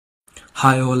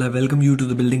Hi all, I welcome you to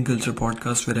the Building Culture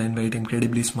podcast where I invite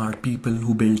incredibly smart people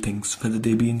who build things. Whether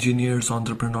they be engineers,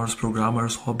 entrepreneurs,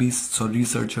 programmers, hobbyists or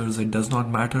researchers, it does not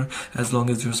matter. As long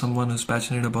as you're someone who's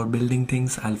passionate about building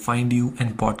things, I'll find you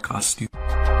and podcast you.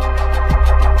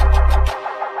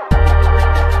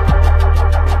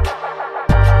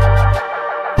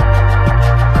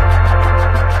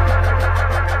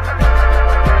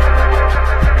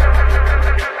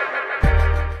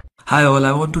 Hi all,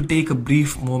 I want to take a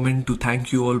brief moment to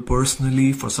thank you all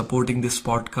personally for supporting this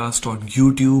podcast on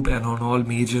YouTube and on all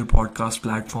major podcast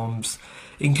platforms,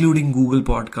 including Google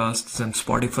Podcasts and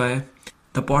Spotify.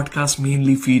 The podcast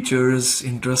mainly features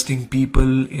interesting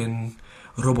people in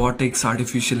robotics,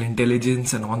 artificial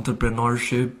intelligence, and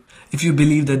entrepreneurship. If you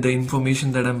believe that the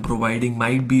information that I'm providing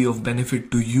might be of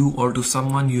benefit to you or to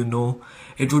someone you know,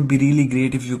 it would be really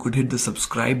great if you could hit the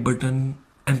subscribe button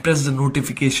and press the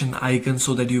notification icon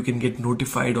so that you can get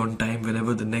notified on time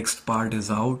whenever the next part is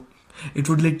out. It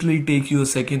would literally take you a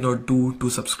second or two to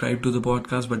subscribe to the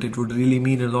podcast, but it would really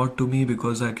mean a lot to me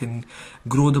because I can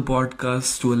grow the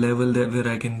podcast to a level where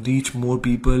I can reach more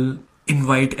people,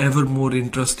 invite ever more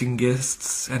interesting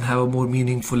guests, and have a more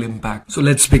meaningful impact. So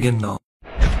let's begin now.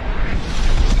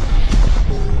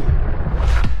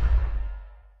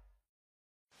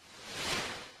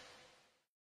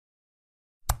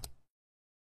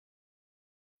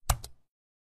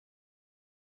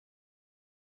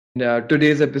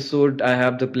 Today's episode, I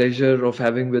have the pleasure of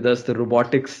having with us the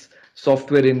robotics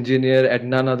software engineer at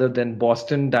none other than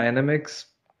Boston Dynamics.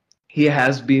 He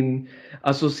has been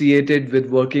associated with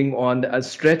working on a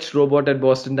stretch robot at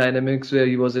Boston Dynamics, where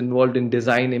he was involved in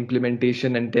design,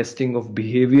 implementation, and testing of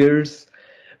behaviors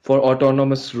for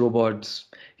autonomous robots.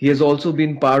 He has also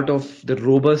been part of the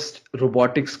robust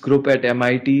robotics group at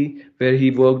MIT, where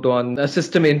he worked on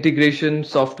system integration,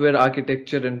 software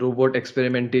architecture, and robot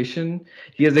experimentation.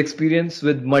 He has experience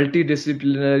with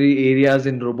multidisciplinary areas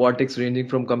in robotics, ranging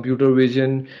from computer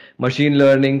vision, machine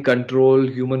learning, control,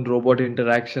 human robot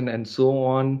interaction, and so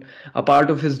on. A part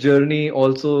of his journey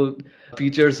also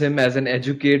features him as an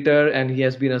educator, and he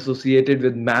has been associated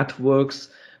with MathWorks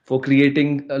for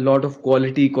creating a lot of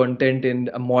quality content in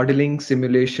modeling,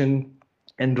 simulation,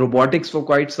 and robotics for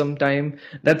quite some time.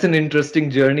 That's an interesting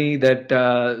journey that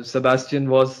Sebastian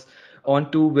was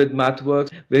onto with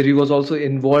MathWorks, where he was also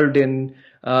involved in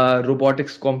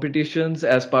robotics competitions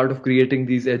as part of creating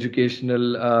these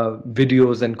educational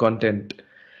videos and content.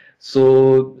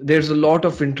 So there's a lot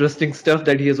of interesting stuff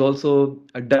that he has also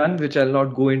done, which I'll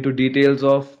not go into details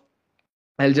of.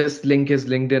 I'll just link his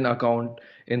LinkedIn account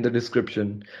in the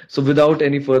description. So without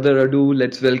any further ado,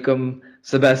 let's welcome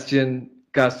Sebastian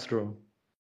Castro.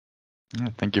 Yeah,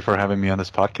 thank you for having me on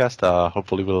this podcast.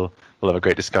 Hopefully we'll have a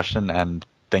great discussion, and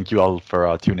thank you all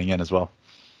for tuning in as well.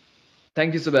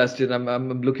 Thank you, Sebastian.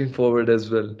 I'm looking forward as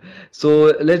well.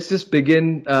 So let's just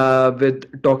begin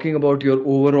with talking about your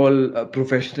overall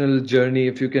professional journey.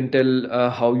 If you can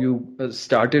tell how you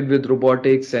started with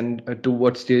robotics and to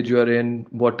what stage you are in,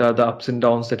 what are the ups and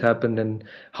downs that happened, and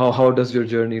how does your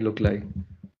journey look like?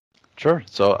 Sure.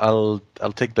 So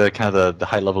I'll take the kind of the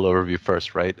high level overview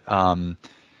first, right?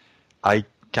 I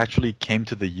actually came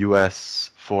to the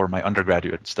U.S. for my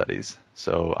undergraduate studies.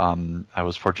 So I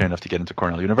was fortunate enough to get into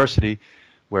Cornell University,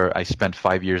 where I spent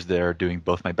 5 years there doing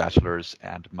both my bachelor's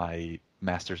and my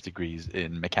master's degrees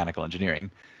in mechanical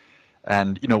engineering.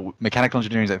 And mechanical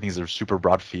engineering, I think, is a super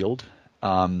broad field.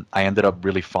 I ended up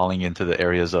really falling into the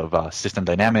areas of system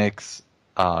dynamics,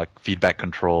 feedback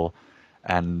control,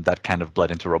 and that kind of bled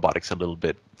into robotics a little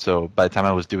bit. So by the time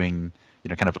I was doing,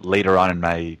 kind of later on in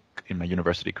my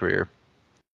university career,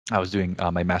 I was doing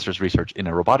my master's research in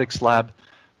a robotics lab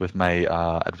with my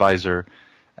advisor,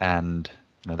 and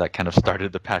that kind of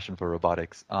started the passion for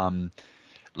robotics.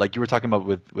 Like you were talking about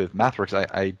with MathWorks,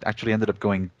 I actually ended up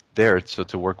going there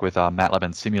to work with MATLAB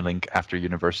and Simulink after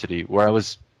university, where I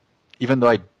was, even though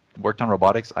I worked on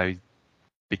robotics, I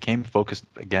became focused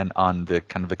again on the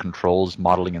kind of the controls,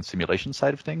 modeling, and simulation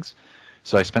side of things.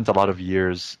 So I spent a lot of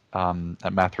years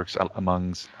at MathWorks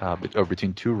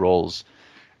between two roles,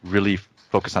 really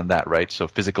focused on that, right? So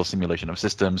physical simulation of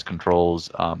systems, controls,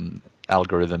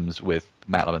 algorithms with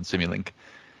MATLAB and Simulink.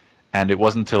 And it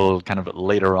wasn't until kind of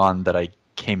later on that I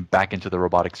came back into the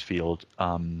robotics field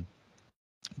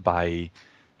by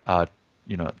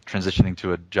transitioning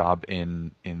to a job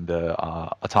in the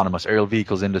autonomous aerial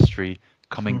vehicles industry,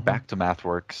 coming back to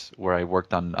MathWorks, where I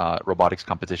worked on robotics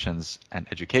competitions and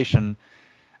education,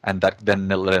 and that then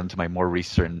led into my more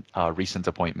recent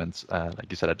appointments, like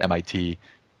you said, at MIT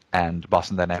and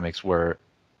Boston Dynamics, where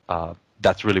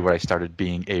that's really where I started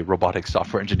being a robotics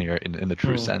software engineer in the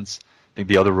true sense. I think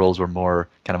the other roles were more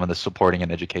kind of on the supporting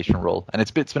and education role, and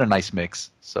it's been a nice mix.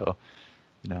 So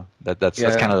that's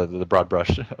kind Yeah. of the broad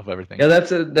brush of everything. Yeah,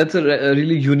 a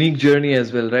really unique journey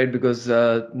as well, right? Because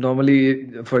normally,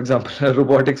 for example, a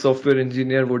robotic software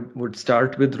engineer would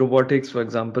start with robotics, for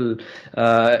example,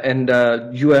 and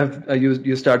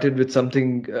you started with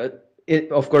something,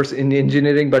 of course, in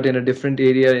engineering, but in a different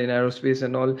area in aerospace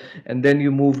and all, and then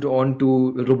you moved on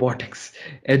to robotics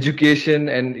education,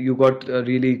 and you got a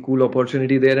really cool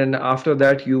opportunity there, and after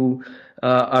that, you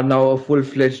are now a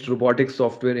full-fledged robotics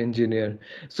software engineer.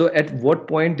 So, at what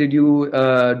point did you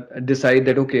decide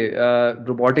that okay,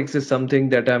 robotics is something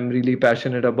that I'm really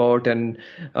passionate about? And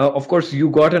of course, you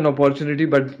got an opportunity,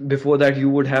 but before that,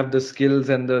 you would have the skills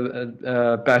and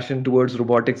the passion towards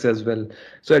robotics as well.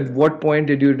 So, at what point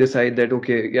did you decide that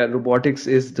okay, yeah, robotics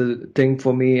is the thing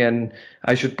for me, and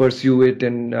I should pursue it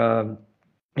in a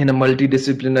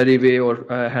multidisciplinary way or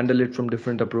handle it from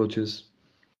different approaches?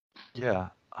 Yeah.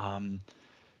 I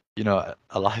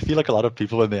feel like a lot of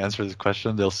people when they answer this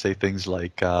question, they'll say things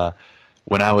like,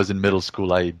 when I was in middle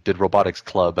school, I did robotics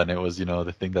club, and it was,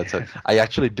 the thing I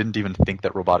actually didn't even think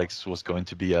that robotics was going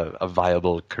to be a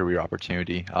viable career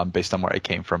opportunity, based on where I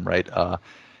came from, right?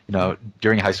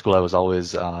 During high school, I was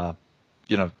always, I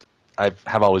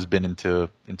have always been into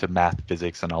math,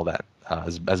 physics, and all that,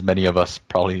 as many of us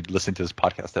probably listening to this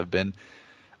podcast have been.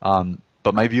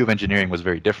 But my view of engineering was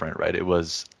very different, right? It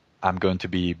was, I'm going to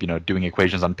be, doing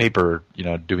equations on paper,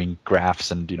 doing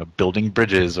graphs and, building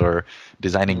bridges or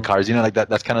designing cars, like that.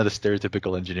 That's kind of the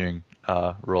stereotypical engineering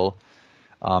role.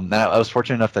 And I was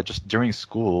fortunate enough that just during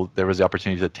school, there was the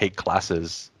opportunity to take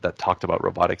classes that talked about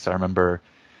robotics. I remember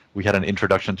we had an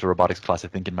introduction to robotics class, I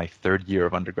think in my third year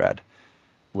of undergrad,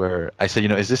 where I said,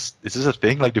 is this a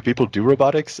thing? Like, do people do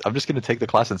robotics? I'm just going to take the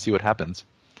class and see what happens.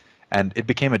 And it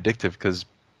became addictive because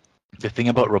the thing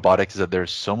about robotics is that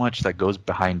there's so much that goes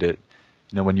behind it.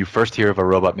 When you first hear of a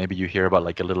robot, maybe you hear about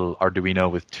like a little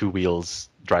Arduino with two wheels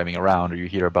driving around, or you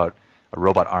hear about a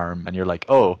robot arm, and you're like,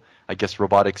 oh, I guess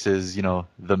robotics is,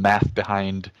 the math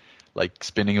behind like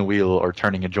spinning a wheel or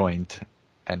turning a joint.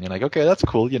 And you're like, okay, that's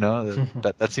cool,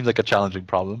 that seems like a challenging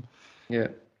problem. Yeah.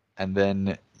 And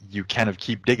then you kind of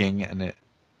keep digging,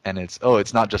 and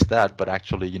it's not just that, but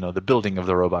actually, the building of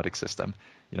the robotic system,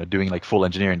 doing like full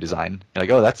engineering design. You're like,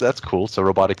 oh, that's cool. So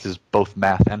robotics is both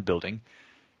math and building.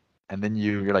 And then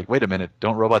you're like, wait a minute,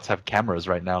 don't robots have cameras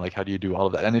right now? Like, how do you do all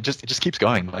of that? And it just keeps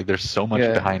going. Like, there's so much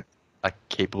behind a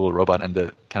capable robot, and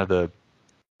the kind of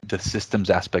the systems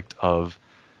aspect of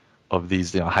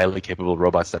these highly capable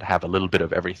robots that have a little bit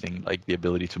of everything, like the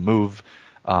ability to move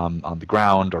on the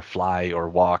ground or fly or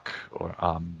walk or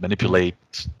manipulate,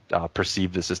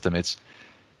 perceive the system.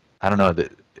 I don't know,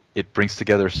 that it brings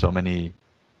together so many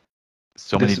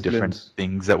different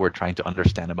things that we're trying to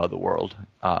understand about the world.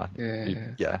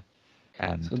 Yeah.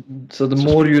 And so the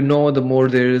more you know, the more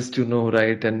there is to know,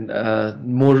 right? And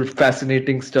more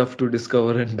fascinating stuff to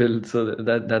discover and build. So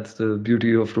that's the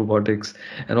beauty of robotics.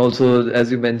 And also,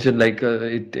 as you mentioned, like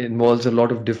it involves a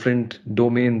lot of different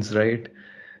domains, right?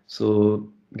 So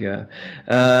yeah.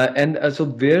 And so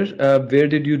where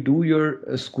did you do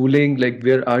your schooling? Like,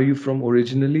 where are you from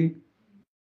originally?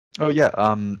 Oh yeah.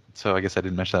 So I guess I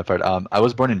didn't mention that part. I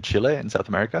was born in Chile in South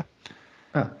America.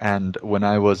 Ah. And when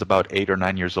I was about 8 or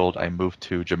 9 years old, I moved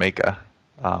to Jamaica,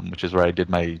 which is where I did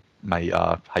my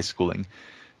high schooling,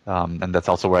 and that's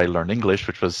also where I learned English,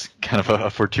 which was kind of a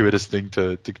fortuitous thing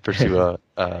to pursue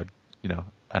a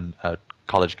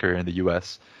college career in the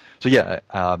U.S. So yeah,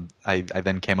 I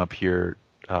then came up here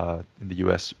in the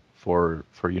U.S. for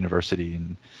university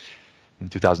in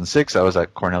 2006. I was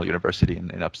at Cornell University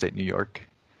in upstate New York,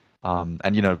 and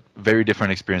very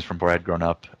different experience from where I'd grown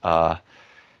up.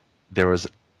 There was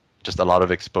just a lot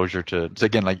of exposure to, so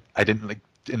again, like I didn't, like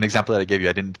in the example that I gave you,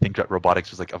 I didn't think that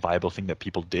robotics was like a viable thing that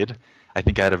people did. I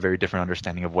think I had a very different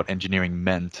understanding of what engineering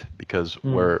meant, because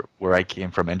where I came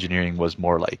from, engineering was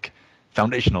more like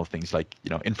foundational things like,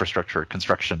 infrastructure,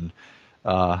 construction,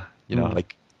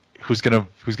 like who's gonna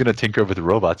tinker with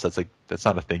robots? That's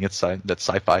not a thing. That's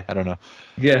sci-fi. I don't know.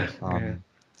 Yeah.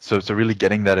 So really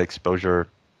getting that exposure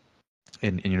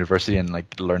in university and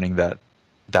like learning that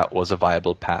was a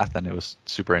viable path, and it was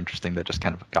super interesting. That just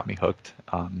kind of got me hooked.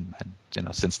 And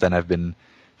since then I've been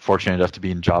fortunate enough to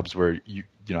be in jobs where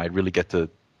I really get to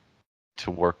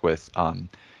work with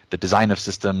the design of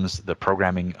systems, the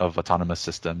programming of autonomous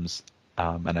systems,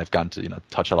 and I've gotten to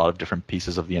touch a lot of different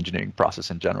pieces of the engineering process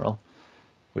in general,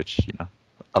 which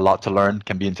a lot to learn,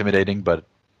 can be intimidating, but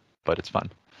it's fun.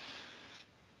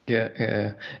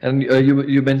 Yeah. And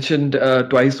you mentioned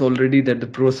twice already that the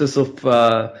process of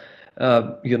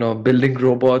building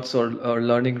robots or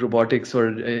learning robotics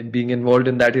or being involved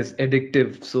in that is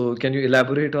addictive. So can you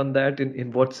elaborate on that?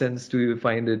 In what sense do you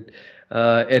find it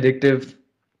addictive?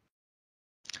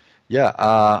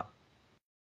 Yeah,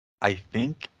 I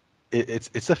think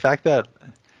it's the fact that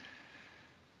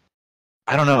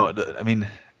I don't know. I mean,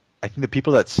 I think the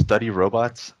people that study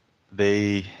robots,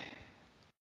 they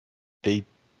they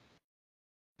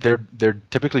they're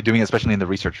typically doing it, especially in the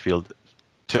research field,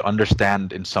 to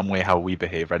understand in some way how we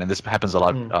behave, right? And this happens a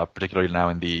lot, particularly now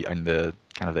in the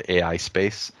kind of the AI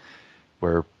space,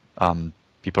 where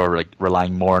people are like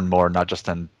relying more and more not just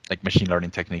on like machine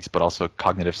learning techniques, but also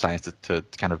cognitive science to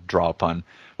kind of draw upon.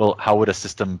 Well, how would a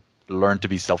system learn to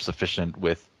be self-sufficient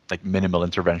with like minimal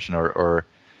intervention or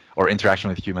interaction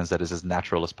with humans that is as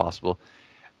natural as possible?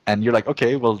 And you're like,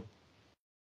 okay, well,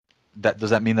 does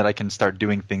that mean that I can start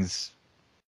doing things?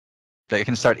 That I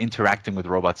can start interacting with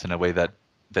robots in a way that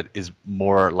is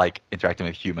more like interacting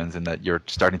with humans, and that you're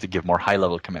starting to give more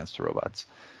high-level commands to robots.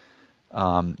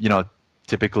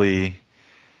 Typically,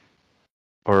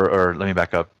 or let me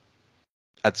back up.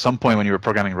 At some point when you were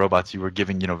programming robots, you were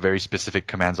giving, very specific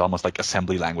commands, almost like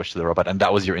assembly language to the robot, and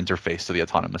that was your interface to the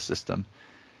autonomous system.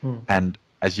 And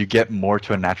as you get more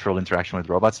to a natural interaction with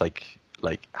robots, like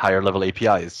higher level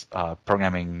APIs,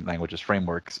 programming languages,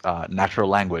 frameworks, natural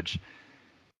language,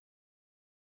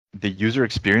 the user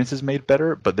experience is made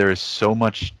better, but there is so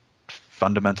much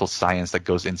fundamental science that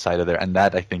goes inside of there, and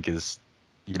that I think is,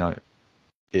 that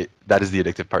is the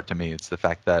addictive part to me. It's the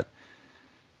fact that,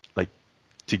 like,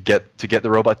 to get the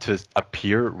robot to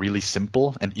appear really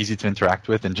simple and easy to interact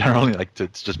with, and generally like to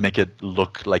just make it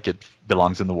look like it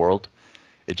belongs in the world,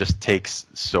 it just takes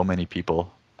so many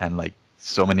people and like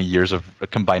so many years of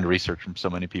combined research from so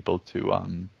many people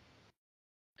to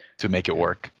make it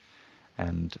work,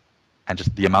 and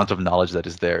just the amount of knowledge that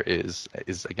is there is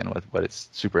again what it's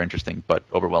super interesting but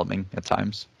overwhelming at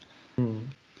times.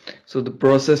 So the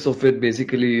process of it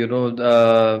basically,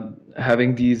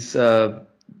 having these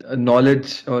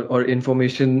knowledge or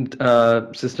information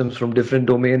systems from different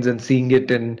domains and seeing it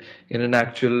in an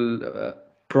actual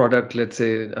product, let's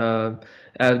say,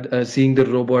 and seeing the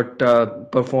robot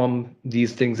perform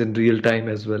these things in real time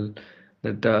as well.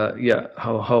 That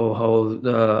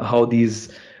how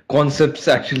these concepts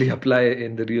actually apply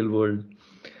in the real world.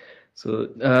 So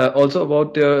also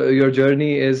about your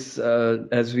journey is,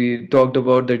 as we talked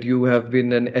about, that you have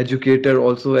been an educator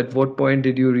also. At what point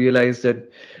did you realize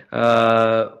that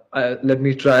let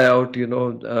me try out,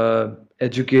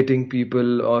 educating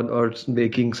people on or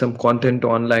making some content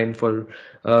online for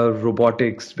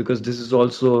robotics? Because this is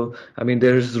also, I mean,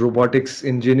 there's robotics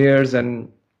engineers and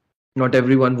not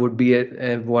everyone would be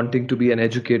wanting to be an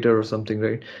educator or something,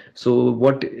 right? So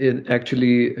what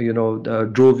actually,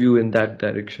 drove you in that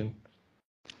direction?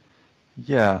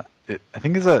 Yeah, I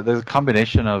think there's a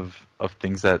combination of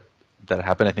things that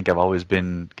happen. I think I've always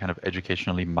been kind of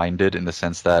educationally minded in the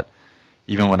sense that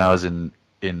even when I was in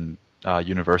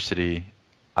university,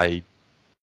 I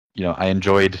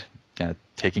enjoyed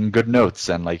taking good notes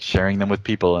and like sharing them with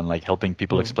people and like helping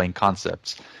people explain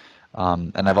concepts.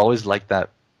 And I've always liked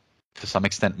that to some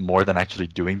extent more than actually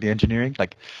doing the engineering.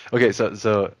 Like, okay,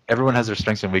 so everyone has their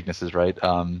strengths and weaknesses, right?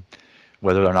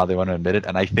 Whether or not they want to admit it.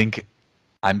 And I think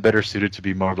I'm better suited to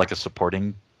be more of like a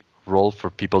supporting role for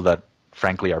people that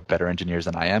frankly are better engineers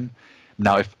than I am.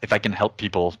 Now, if I can help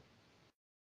people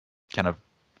kind of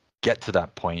get to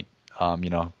that point,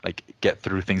 like get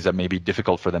through things that may be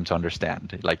difficult for them to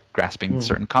understand, like grasping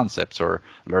certain concepts or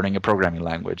learning a programming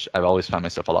language, I've always found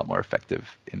myself a lot more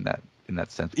effective in that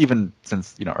sense, even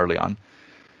since early on.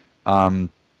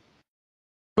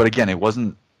 But again,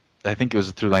 I think it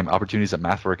was through like opportunities at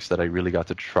MathWorks that I really got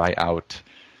to try out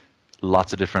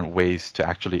lots of different ways to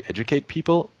actually educate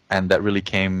people, and that really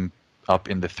came up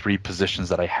in the 3 positions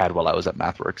that I had while I was at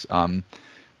MathWorks.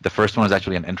 The first one was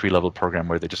actually an entry-level program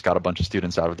where they just got a bunch of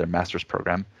students out of their master's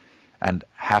program, and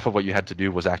half of what you had to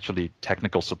do was actually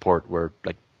technical support, where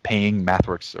like paying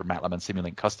MathWorks or MATLAB and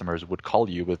Simulink customers would call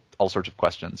you with all sorts of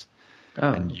questions,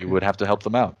 and you would have to help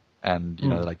them out. And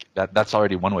like that's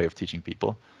already one way of teaching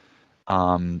people.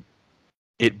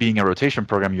 It being a rotation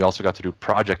program, you also got to do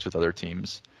projects with other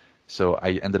teams. So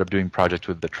I ended up doing projects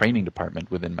with the training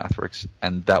department within MathWorks,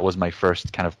 and that was my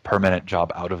first kind of permanent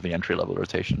job out of the entry-level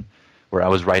rotation, where I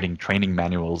was writing training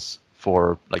manuals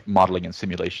for like modeling and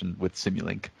simulation with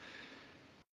Simulink.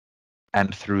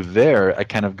 And through there, I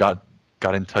kind of got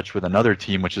in touch with another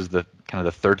team, which is the kind of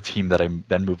the third team that I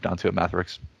then moved on to at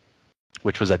MathWorks,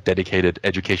 which was a dedicated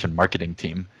education marketing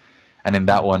team. And in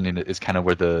that one is kind of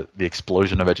where the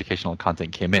explosion of educational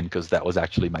content came in, because that was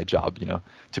actually my job,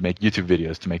 to make YouTube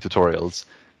videos, to make tutorials,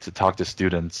 talk to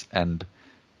students, and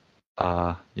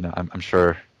I'm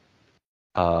sure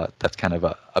that's kind of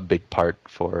a big part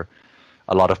for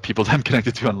a lot of people that I'm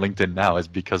connected to on LinkedIn now, is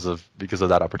because of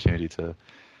that opportunity to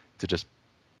just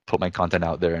put my content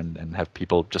out there and have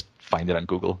people just find it on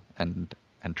Google and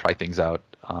try things out,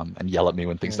 and yell at me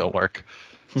when things don't work.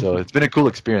 So it's been a cool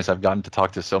experience. I've gotten to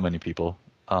talk to so many people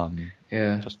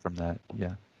Yeah. just from that.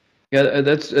 Yeah. Yeah,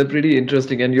 that's pretty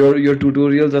interesting. And your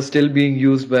tutorials are still being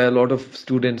used by a lot of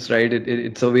students, right?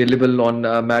 It's available on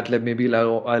MATLAB. Maybe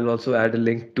I'll also add a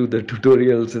link to the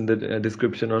tutorials in the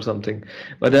description or something.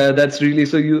 But that's really,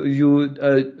 so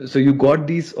you got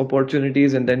these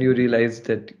opportunities, and then you realized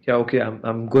that, yeah, okay,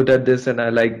 I'm good at this, and I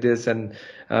like this, and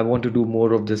I want to do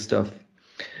more of this stuff.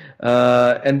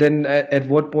 And then at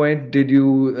what point did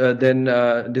you then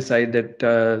decide that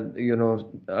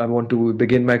I want to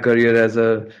begin my career as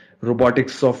a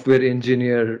robotics software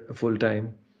engineer full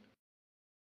time?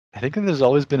 I think there's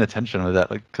always been a tension with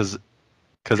that, like, because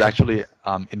actually,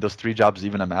 in those 3 jobs,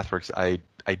 even at MathWorks,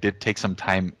 I did take some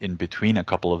time in between a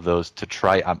couple of those to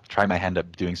try my hand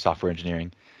at doing software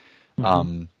engineering.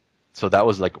 So that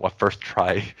was like a first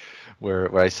try,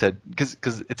 where I said, because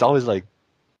it's always like,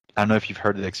 I don't know if you've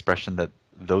heard the expression that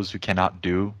those who cannot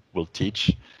do will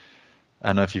teach. I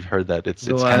don't know if you've heard that. It's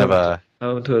No, kind of I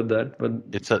haven't heard that, but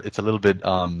it's a little bit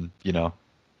kind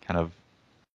of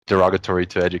derogatory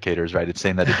to educators, right? It's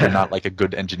saying that if you're not like a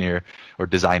good engineer or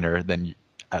designer, then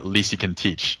at least you can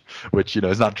teach, which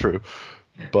is not true.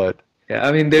 But yeah,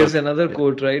 I mean, there's another yeah,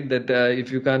 quote, right? That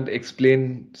if you can't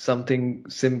explain something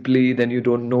simply, then you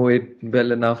don't know it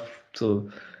well enough. So,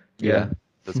 yeah, yeah.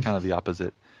 that's kind of the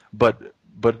opposite. But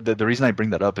the reason I bring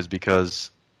that up is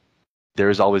because there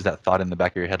is always that thought in the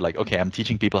back of your head, like, okay, I'm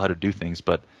teaching people how to do things,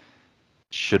 but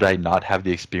should I not have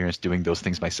the experience doing those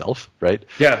things myself, right?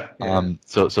 Yeah. Yeah.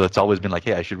 So it's always been like,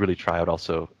 hey, I should really try out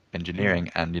also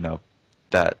engineering, and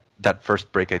that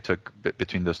first break I took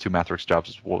between those 2 MathWorks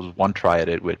jobs was one try at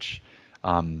it, which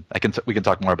we can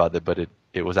talk more about it, but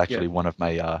it was actually one of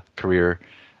my career,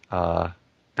 I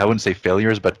wouldn't say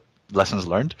failures, but lessons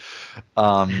learned.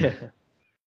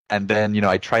 And then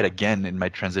I tried again in my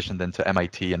transition then to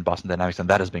MIT and Boston Dynamics, and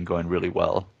that has been going really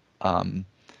well.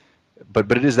 But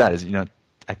it is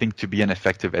I think to be an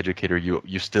effective educator,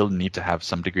 you still need to have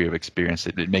some degree of experience.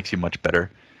 It makes you much better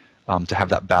to have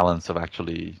that balance of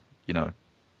actually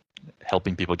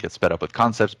helping people get sped up with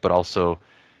concepts, but also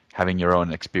having your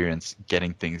own experience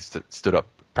getting things that stood up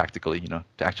practically, to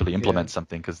actually implement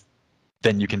something, because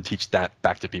then you can teach that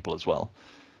back to people as well.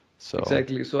 So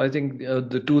Exactly. So I think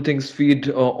the two things feed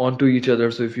onto each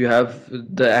other. So if you have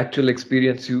the actual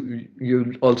experience,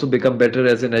 you also become better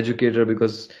as an educator,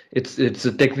 because it's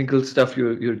the technical stuff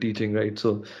you're teaching, right?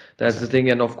 So that's the thing.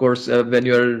 And of course, when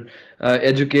you're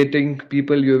educating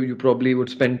people, you probably would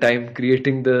spend time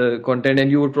creating the content, and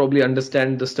you would probably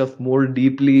understand the stuff more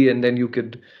deeply, and then you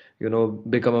could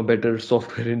become a better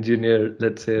software engineer,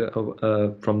 let's say,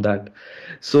 from that.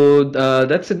 So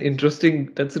that's a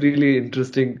really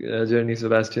interesting journey,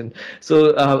 Sebastian.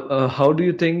 So how do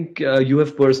you think you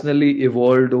have personally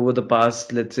evolved over the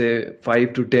past, let's say,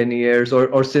 5 to 10 years,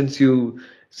 or since you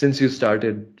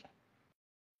started?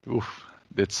 oof,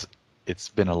 it's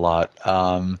been a lot.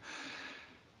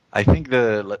 I think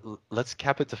let's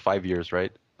cap it to 5 years,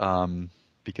 right?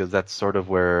 Because that's sort of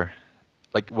where,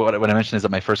 like what I mentioned is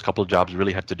that my first couple of jobs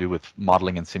really had to do with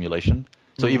modeling and simulation.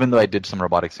 So even though I did some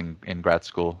robotics in grad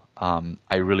school,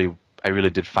 I really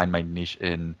did find my niche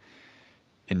in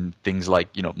things like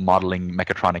modeling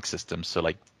mechatronic systems. So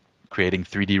like creating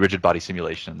 3D rigid body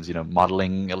simulations,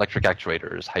 modeling electric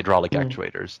actuators, hydraulic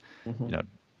actuators, you know,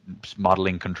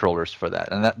 modeling controllers for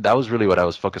that. And that was really what I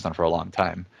was focused on for a long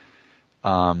time.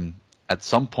 At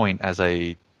some point, as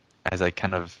I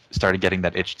kind of started getting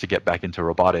that itch to get back into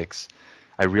robotics,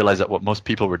 I realized that what most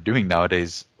people were doing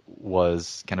nowadays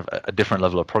was kind of a different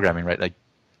level of programming, right? Like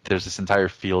there's this entire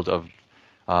field of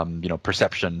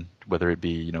perception, whether it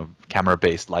be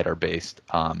camera-based, lidar-based,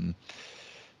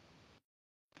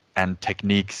 and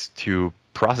techniques to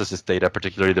process this data,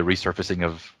 particularly the resurfacing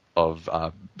of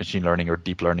machine learning or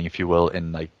deep learning, if you will,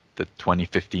 in like the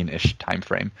 2015-ish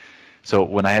timeframe. So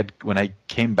when I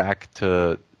came back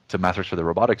to MathWorks for the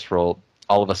robotics role,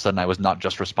 all of a sudden I was not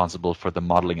just responsible for the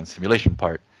modeling and simulation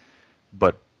part,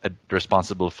 but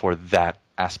responsible for that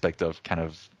aspect of kind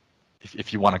of,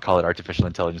 if you want to call it artificial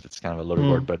intelligence, it's kind of a loaded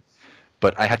word,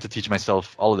 but I had to teach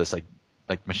myself all of this,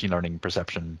 like machine learning,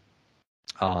 perception,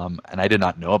 and I did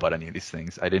not know about any of these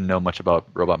things. I didn't know much about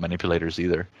robot manipulators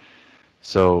either.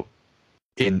 So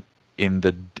in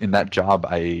that job,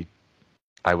 I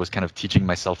was kind of teaching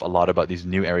myself a lot about these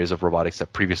new areas of robotics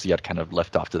that previously I'd kind of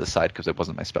left off to the side because it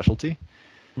wasn't my specialty.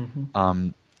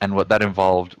 And what that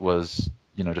involved was,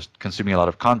 just consuming a lot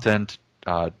of content,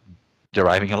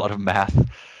 deriving a lot of math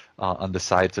on the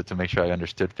side to make sure I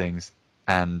understood things.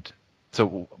 And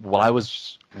so while I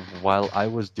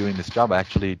was doing this job, I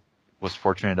actually was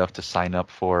fortunate enough to sign up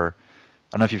for,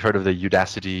 I don't know if you've heard of the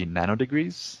Udacity Nano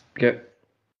Degrees. Okay.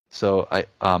 So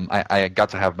I got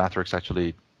to have MathWorks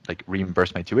actually like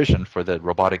reimburse my tuition for the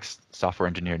robotics software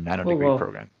engineer nano degree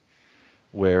program,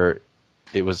 where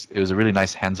it was a really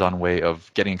nice hands-on way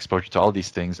of getting exposure to all these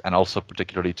things, and also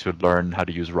particularly to learn how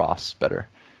to use ROS better,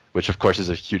 which of course is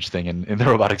a huge thing in the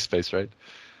robotics space, right?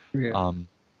 Yeah.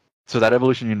 So that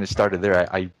evolution unit started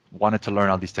there. I wanted to learn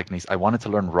all these techniques. I wanted to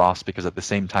learn ROS because at the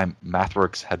same time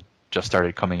MathWorks had just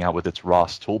started coming out with its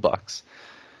ROS toolbox,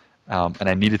 and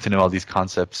I needed to know all these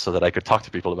concepts so that I could talk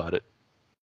to people about it.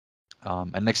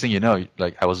 And next thing you know,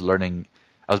 like I was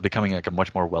becoming like a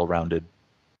much more well-rounded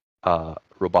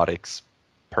robotics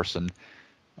person,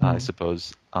 I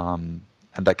suppose. And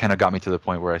that kind of got me to the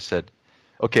point where I said,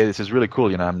 okay, this is really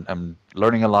cool. I'm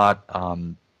learning a lot,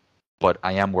 but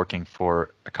I am working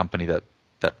for a company that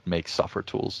makes software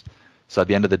tools. So at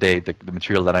the end of the day, the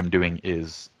material that I'm doing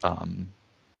is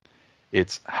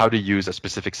it's how to use a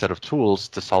specific set of tools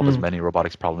to solve as many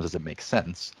robotics problems as it makes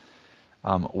sense.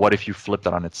 What if you flip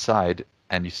that on its side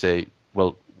and you say,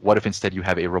 well, what if instead you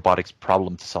have a robotics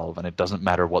problem to solve, and it doesn't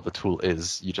matter what the tool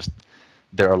is,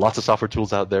 there are lots of software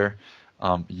tools out there.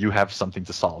 You have something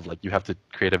to solve, like you have to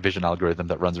create a vision algorithm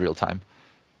that runs real time.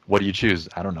 What do you choose?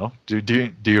 I don't know.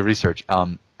 Do your research.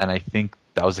 And I think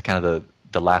that was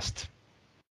the last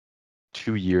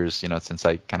 2 years, since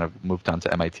I kind of moved on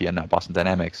to MIT and now Boston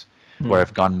Dynamics, where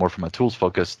I've gone more from a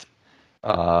tools-focused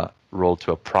role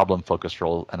to a problem-focused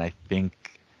role, and I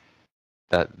think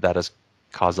that has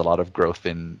caused a lot of growth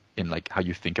in like how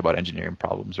you think about engineering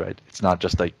problems, right? It's not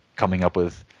just like coming up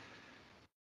with.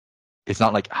 It's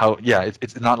not like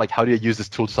it's not like how do you use this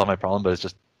tool to solve my problem, but it's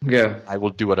just I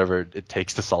will do whatever it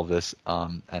takes to solve this.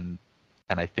 And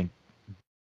I think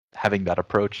having that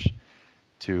approach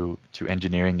to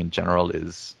engineering in general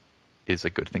is a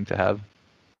good thing to have.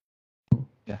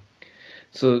 Yeah.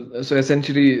 So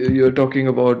essentially, you're talking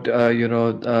about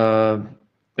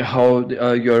how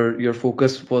your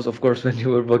focus was, of course, when you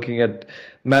were working at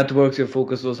MathWorks. Your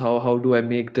focus was how do I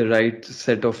make the right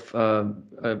set of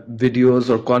videos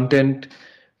or content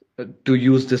to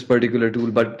use this particular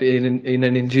tool. But in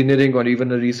an engineering or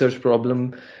even a research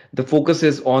problem, the focus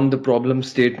is on the problem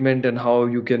statement and how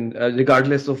you can,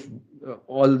 regardless of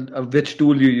which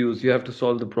tool you use, you have to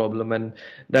solve the problem. And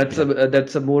that's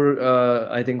a more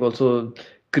I think also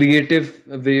creative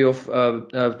way of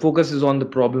focuses on the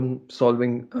problem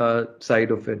solving side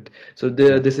of it. So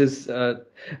this is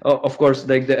of course,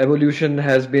 like the evolution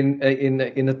has been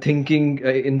in a thinking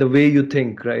in the way you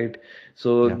think, right?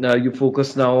 So now you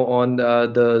focus now on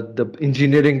the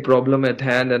engineering problem at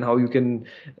hand and how you can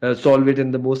solve it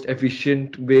in the most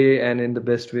efficient way and in the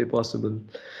best way possible.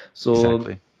 So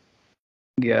exactly.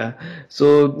 Yeah.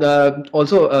 So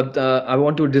also, I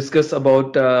want to discuss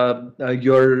about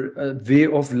your way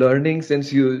of learning,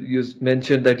 since you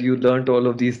mentioned that you learned all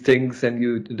of these things and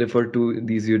you refer to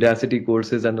these Udacity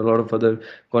courses and a lot of other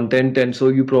content, and so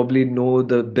you probably know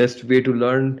the best way to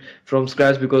learn from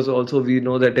scratch, because also we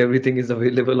know that everything is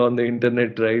available on the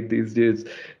internet, right, these days.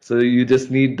 So you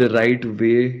just need the right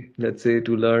way, let's say,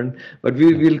 to learn. But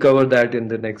we will cover that in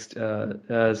the next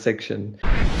section.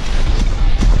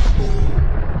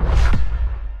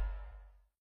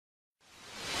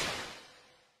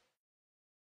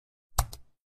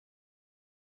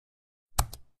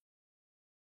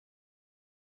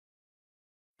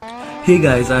 Hey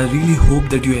guys, I really hope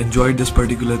that you enjoyed this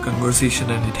particular conversation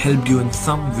and it helped you in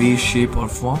some way, shape or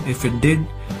form. If it did,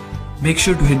 make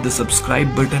sure to hit the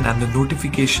subscribe button and the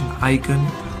notification icon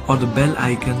or the bell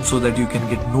icon so that you can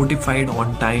get notified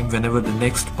on time whenever the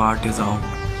next part is out.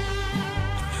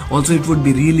 Also, it would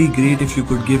be really great if you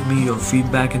could give me your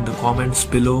feedback in the comments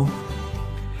below.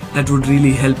 That would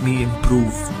really help me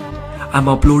improve. I'm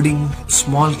uploading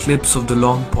small clips of the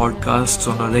long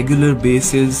podcasts on a regular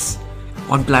basis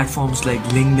on platforms like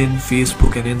LinkedIn,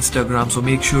 Facebook and Instagram, so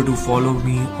make sure to follow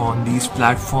me on these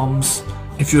platforms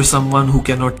if you're someone who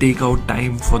cannot take out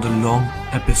time for the long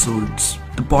episodes.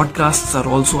 The podcasts are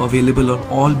also available on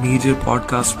all major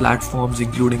podcast platforms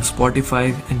including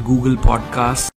Spotify and Google Podcasts.